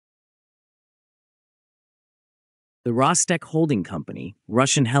The Rostec holding company,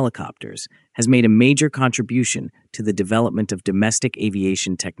 Russian helicopters, has made a major contribution to the development of domestic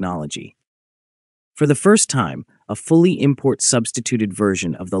aviation technology. For the first time, a fully import-substituted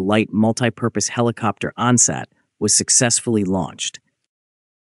version of the light multipurpose helicopter Ansat was successfully launched.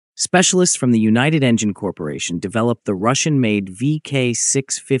 Specialists from the United Engine Corporation developed the Russian-made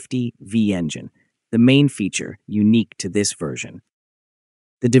VK-650V engine, the main feature unique to this version.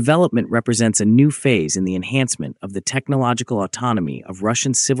 The development represents a new phase in the enhancement of the technological autonomy of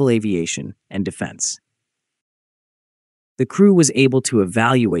Russian civil aviation and defense. The crew was able to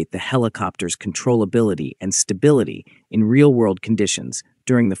evaluate the helicopter's controllability and stability in real-world conditions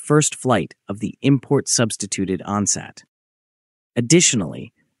during the first flight of the import-substituted Ansat.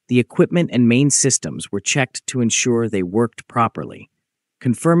 Additionally, the equipment and main systems were checked to ensure they worked properly,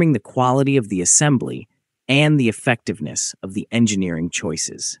 confirming the quality of the assembly and the effectiveness of the engineering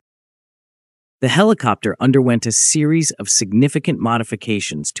choices. The helicopter underwent a series of significant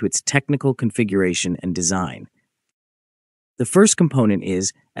modifications to its technical configuration and design. The first component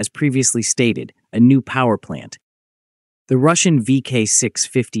is, as previously stated, a new power plant. The Russian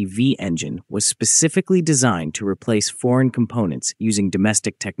VK-650V engine was specifically designed to replace foreign components using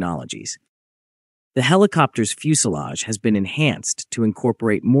domestic technologies. The helicopter's fuselage has been enhanced to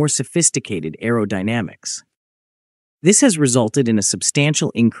incorporate more sophisticated aerodynamics. This has resulted in a substantial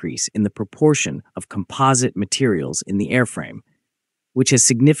increase in the proportion of composite materials in the airframe, which has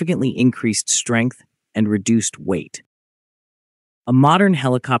significantly increased strength and reduced weight. A modern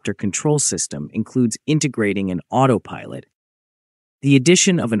helicopter control system includes integrating an autopilot. The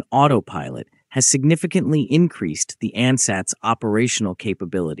addition of an autopilot has significantly increased the Ansat's operational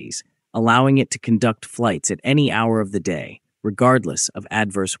capabilities, allowing it to conduct flights at any hour of the day, regardless of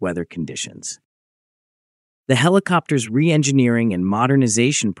adverse weather conditions. The helicopter's re-engineering and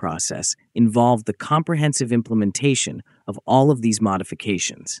modernization process involved the comprehensive implementation of all of these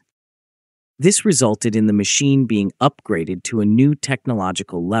modifications. This resulted in the machine being upgraded to a new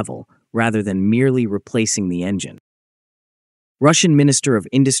technological level rather than merely replacing the engine. Russian Minister of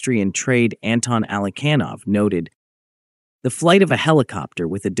Industry and Trade Anton Alikhanov noted, "The flight of a helicopter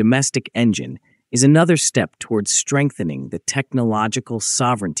with a domestic engine is another step towards strengthening the technological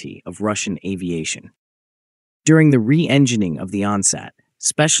sovereignty of Russian aviation." During the re-engineering of the Ansat,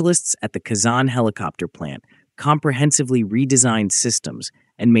 specialists at the Kazan helicopter plant comprehensively redesigned systems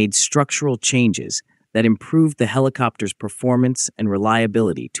and made structural changes that improved the helicopter's performance and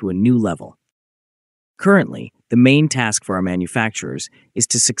reliability to a new level. Currently, the main task for our manufacturers is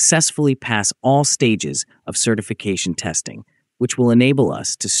to successfully pass all stages of certification testing, which will enable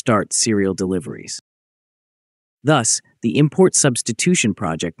us to start serial deliveries. Thus, the import substitution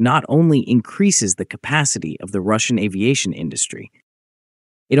project not only increases the capacity of the Russian aviation industry,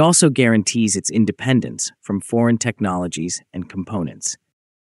 it also guarantees its independence from foreign technologies and components.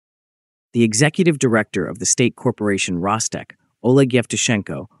 The executive director of the state corporation Rostec, Oleg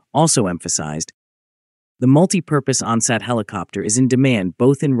Yevtushenko, also emphasized, "The multipurpose Ansat helicopter is in demand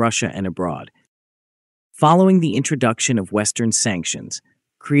both in Russia and abroad. Following the introduction of Western sanctions,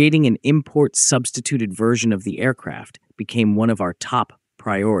 creating an import-substituted version of the aircraft became one of our top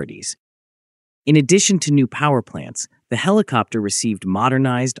priorities. In addition to new power plants, the helicopter received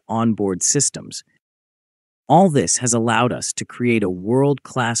modernized onboard systems. All this has allowed us to create a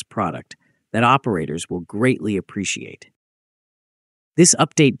world-class product that operators will greatly appreciate." This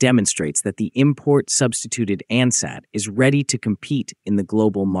update demonstrates that the import-substituted Ansat is ready to compete in the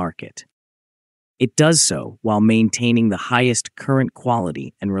global market. It does so while maintaining the highest current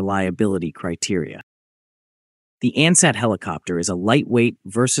quality and reliability criteria. The Ansat helicopter is a lightweight,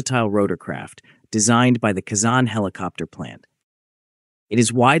 versatile rotorcraft designed by the Kazan helicopter plant. It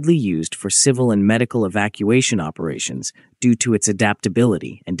is widely used for civil and medical evacuation operations due to its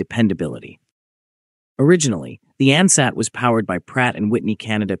adaptability and dependability. Originally, the Ansat was powered by Pratt & Whitney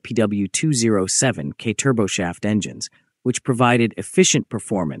Canada PW207K turboshaft engines, which provided efficient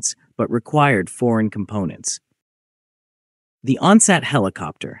performance but required foreign components. The Ansat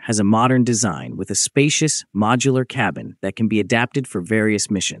helicopter has a modern design with a spacious, modular cabin that can be adapted for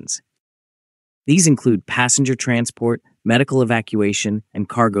various missions. These include passenger transport, medical evacuation, and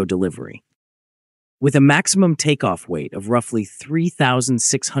cargo delivery. With a maximum takeoff weight of roughly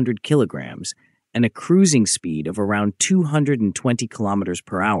 3,600 kilograms and a cruising speed of around 220 kilometers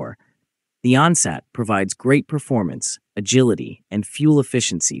per hour, the Ansat provides great performance, agility, and fuel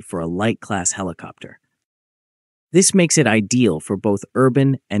efficiency for a light-class helicopter. This makes it ideal for both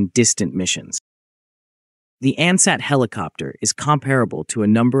urban and distant missions. The Ansat helicopter is comparable to a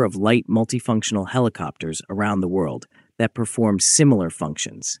number of light multifunctional helicopters around the world that perform similar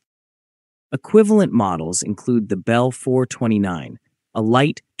functions. Equivalent models include the Bell 429, a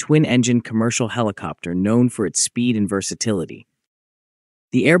light, twin-engine commercial helicopter known for its speed and versatility.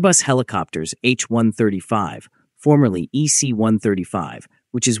 The Airbus Helicopters H-135, formerly EC-135,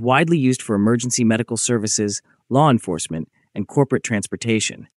 which is widely used for emergency medical services, law enforcement, and corporate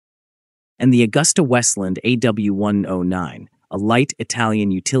transportation. And the Augusta Westland AW-109, a light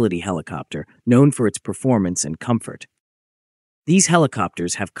Italian utility helicopter known for its performance and comfort. These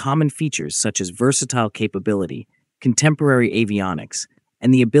helicopters have common features such as versatile capability, contemporary avionics,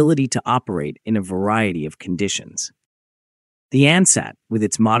 and the ability to operate in a variety of conditions. The Ansat, with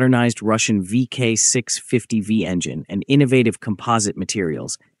its modernized Russian VK-650V engine and innovative composite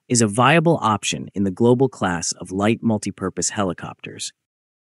materials, is a viable option in the global class of light multipurpose helicopters.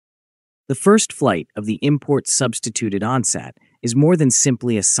 The first flight of the import-substituted Ansat is more than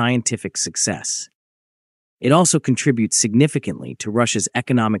simply a scientific success. It also contributes significantly to Russia's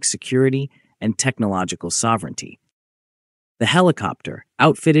economic security and technological sovereignty. The helicopter,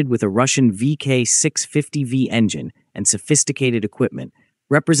 outfitted with a Russian VK-650V engine and sophisticated equipment,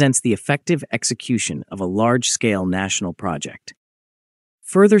 represents the effective execution of a large-scale national project.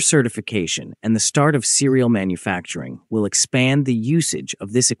 Further certification and the start of serial manufacturing will expand the usage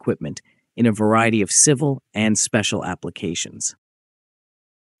of this equipment in a variety of civil and special applications.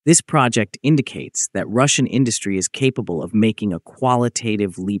 This project indicates that Russian industry is capable of making a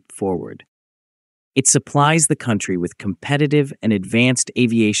qualitative leap forward. It supplies the country with competitive and advanced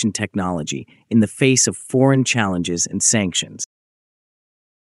aviation technology in the face of foreign challenges and sanctions.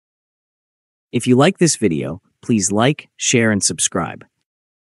 If you like this video, please like, share, and subscribe.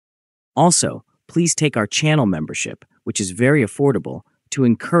 Also, please take our channel membership, which is very affordable, to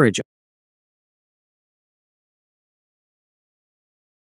encourage